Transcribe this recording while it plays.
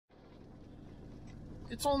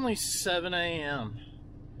It's only 7 a.m.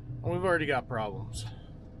 and we've already got problems.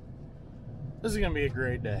 This is gonna be a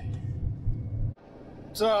great day.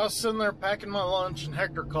 So I was sitting there packing my lunch and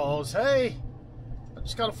Hector calls, "Hey, I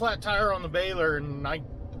just got a flat tire on the baler and I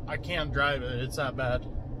can't drive it, it's that bad."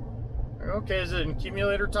 "Okay, is it an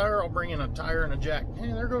accumulator tire? I'll bring in a tire and a jack."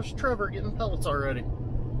 Hey, there goes Trevor getting pellets already.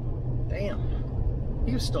 Damn.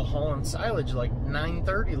 He was still hauling silage like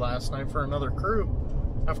 9:30 last night for another crew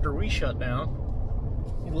after we shut down.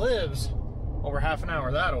 He lives over half an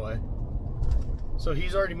hour that way. So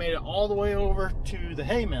he's already made it all the way over to the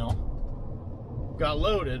hay mill, got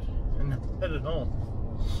loaded, and headed home.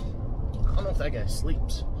 I don't know if that guy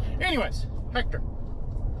sleeps. Anyways, Hector.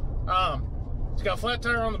 He's got a flat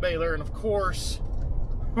tire on the baler, and of course,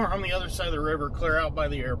 we're on the other side of the river, clear out by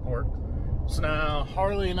the airport. So now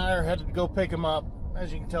Harley and I are headed to go pick him up.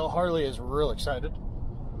 As you can tell, Harley is real excited.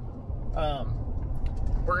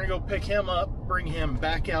 We're gonna go pick him up, bring him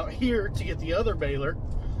back out here to get the other baler,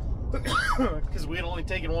 because we had only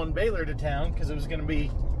taken one baler to town because it was gonna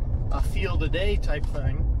be a field a day type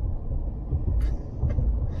thing.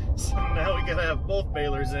 So now we gotta have both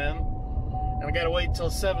balers in, and I gotta wait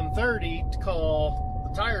till 7:30 to call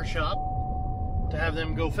the tire shop to have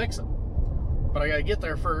them go fix it. But I gotta get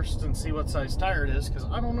there first and see what size tire it is, because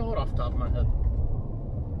I don't know it off the top of my head.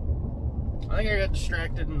 I think I got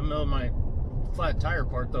distracted in the middle of my flat tire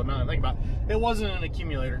part though, now that I think about it. It wasn't an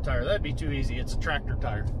accumulator tire, that'd be too easy. It's a tractor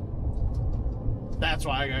tire. That's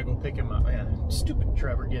why I gotta go pick him up. Man, stupid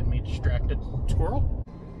Trevor getting me distracted. Squirrel?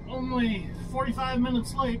 Only 45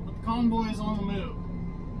 minutes late, but the convoy is on the move.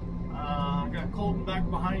 I got Colton back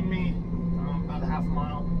behind me, about a half a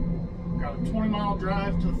mile. Got a 20-mile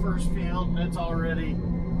drive to the first field, and it's already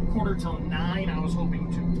 8:45. I was hoping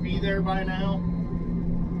to be there by now,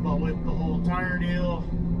 but with the whole tire deal,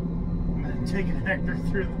 and then taking Hector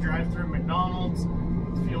through the drive-through McDonald's,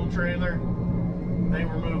 the fuel trailer, they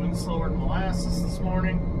were moving slower than molasses this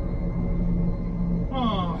morning.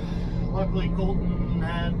 Oh, luckily Colton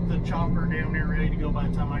had the chopper damn near ready to go by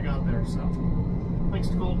the time I got there, so thanks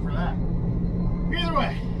to Colton for that. Either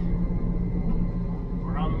way,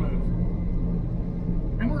 we're on the move.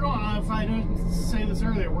 And we're going, if I didn't say this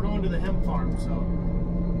earlier, we're going to the hemp farm, so.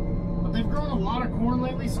 But they've grown a lot of corn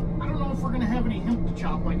lately, so I don't know if we're going to have any hemp to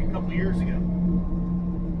chop like a couple years ago.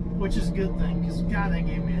 Which is a good thing, because God, that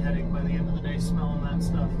gave me a headache by the end of the day smelling that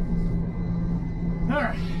stuff.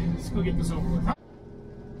 Alright, let's go get this over with.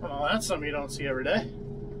 Well, that's something you don't see every day.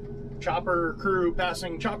 Chopper crew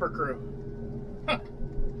passing chopper crew. Huh.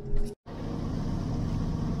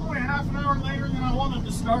 Only half an hour later than I wanted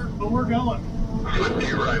to start, but we're going.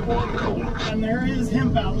 50 right one, Colton. And there is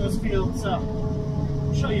hemp out in this field, so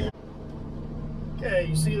I'll show you that. Okay,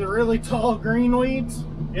 you see the really tall green weeds?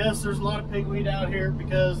 Yes, there's a lot of pigweed out here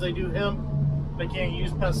because they do hemp. They can't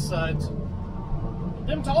use pesticides.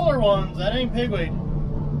 Them taller ones, that ain't pigweed.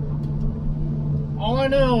 All I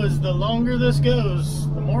know is the longer this goes,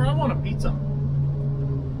 the more I want a pizza.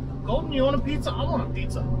 Colton, you want a pizza? I want a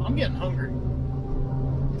pizza. I'm getting hungry.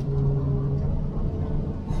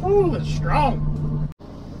 Whew, that's strong.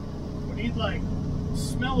 We need like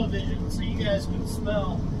smell-o-vision so you guys can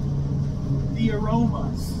smell the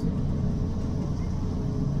aromas.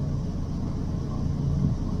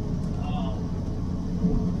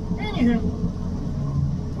 Anywho,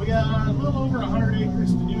 we got a little over 100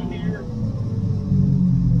 acres to do here,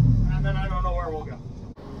 and then I don't know where we'll go.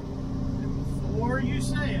 And before you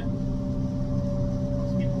say it,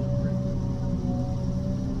 let's keep looking.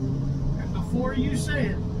 And before you say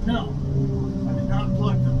it, no, I did not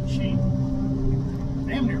plug the machine.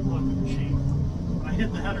 Damn near plugged the machine. I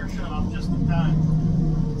hit the header shut off just in time,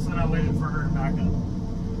 so then I waited for her to back up.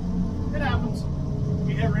 It happens.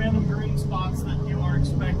 You hit random green spots that you aren't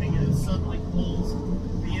expecting, and it suddenly pulls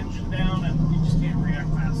the engine down, and you just can't react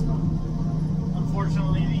fast enough.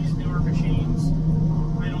 Unfortunately, these newer machines,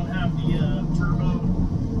 they don't have the turbo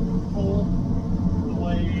pull the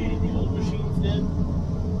way the old machines did.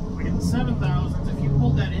 Like in the 7000s, if you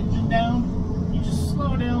pulled that engine down, you just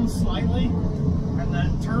slow down slightly, and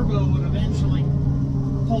that turbo would eventually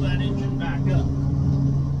pull that engine back up.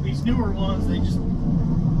 These newer ones,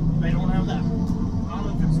 they don't have that. I don't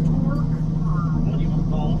know if it's torque or what do you want to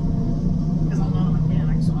call it, because I'm not a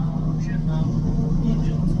mechanic, so I don't know shit about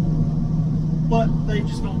engines. But they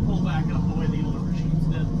just don't pull back up the way the older machines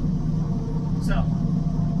did. So,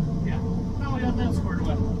 yeah, now we got that squared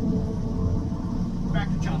away. Back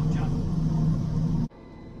to chop.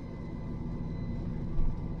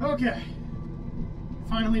 Okay,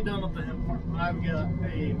 finally done with the hemp farm. I've got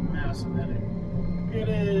a massive headache. It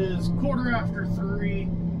is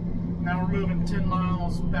 3:15. Now we're moving 10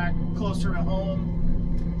 miles back closer to home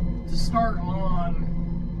to start on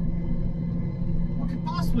what could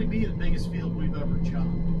possibly be the biggest field we've ever chopped.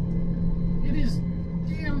 It is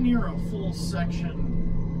damn near a full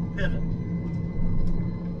section pivot.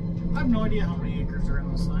 I have no idea how many acres are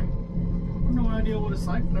in this thing. I have no idea what it's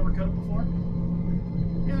like. I've never cut it before.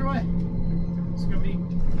 Either way, it's going to be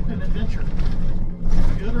an adventure.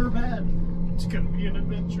 Good or bad, it's going to be an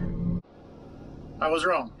adventure. I was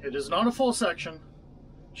wrong. It is not a full section.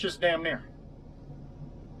 It's just damn near.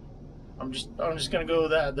 I'm just going to go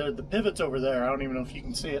with that. The pivot's over there. I don't even know if you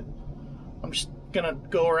can see it. I'm just going to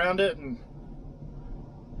go around it and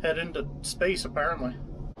head into space, apparently.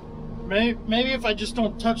 Maybe if I just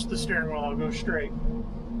don't touch the steering wheel, I'll go straight.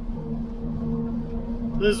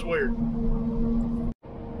 This is weird.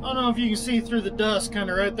 I don't know if you can see through the dust, kind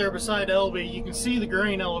of right there beside LB. You can see the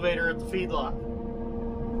grain elevator at the feedlot.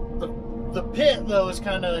 The pit, though, is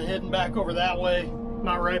kind of hidden back over that way,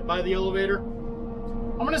 not right by the elevator.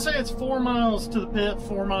 I'm going to say it's 4 miles to the pit,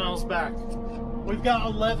 4 miles back. We've got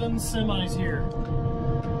 11 semis here,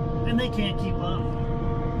 and they can't keep up.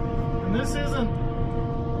 And this isn't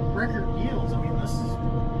record yields. I mean, this is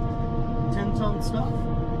 10-ton stuff.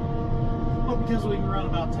 But because we can run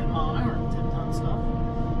about 10 mile an hour in 10-ton stuff,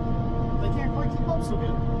 they can't quite keep up so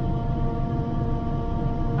good.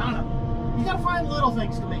 I don't know. You gotta find little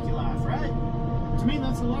things to make you laugh, right? To me,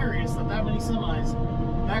 that's hilarious that many semis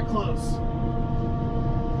that close.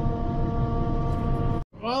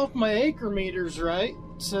 Well, if my acre meter's right,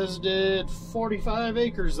 it says did 45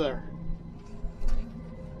 acres there.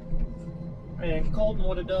 And Colton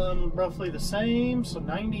would have done roughly the same, so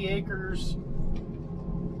 90 acres.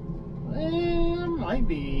 Might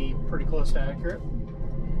be pretty close to accurate.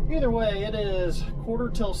 Either way, it is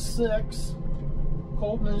 5:45.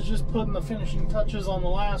 Colton is just putting the finishing touches on the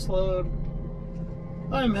last load.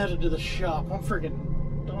 I'm headed to the shop.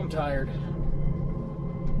 I'm tired.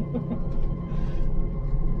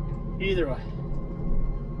 Either way,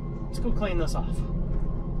 let's go clean this off.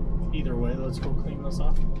 Either way, let's go clean this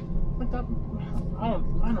off. Like that, I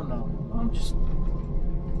don't know. I'm just.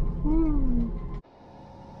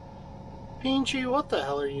 Pinchy, what the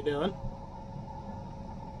hell are you doing?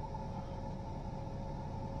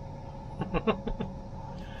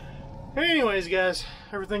 Anyways, guys,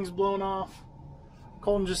 everything's blown off.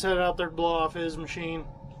 Colton just headed out there to blow off his machine,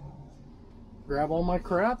 grab all my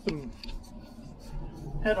crap, and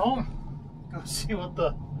head home. Go see what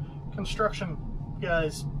the construction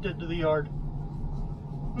guys did to the yard.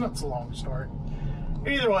 That's a long story.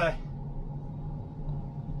 Either way,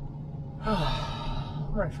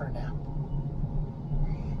 right for now.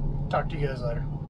 Talk to you guys later.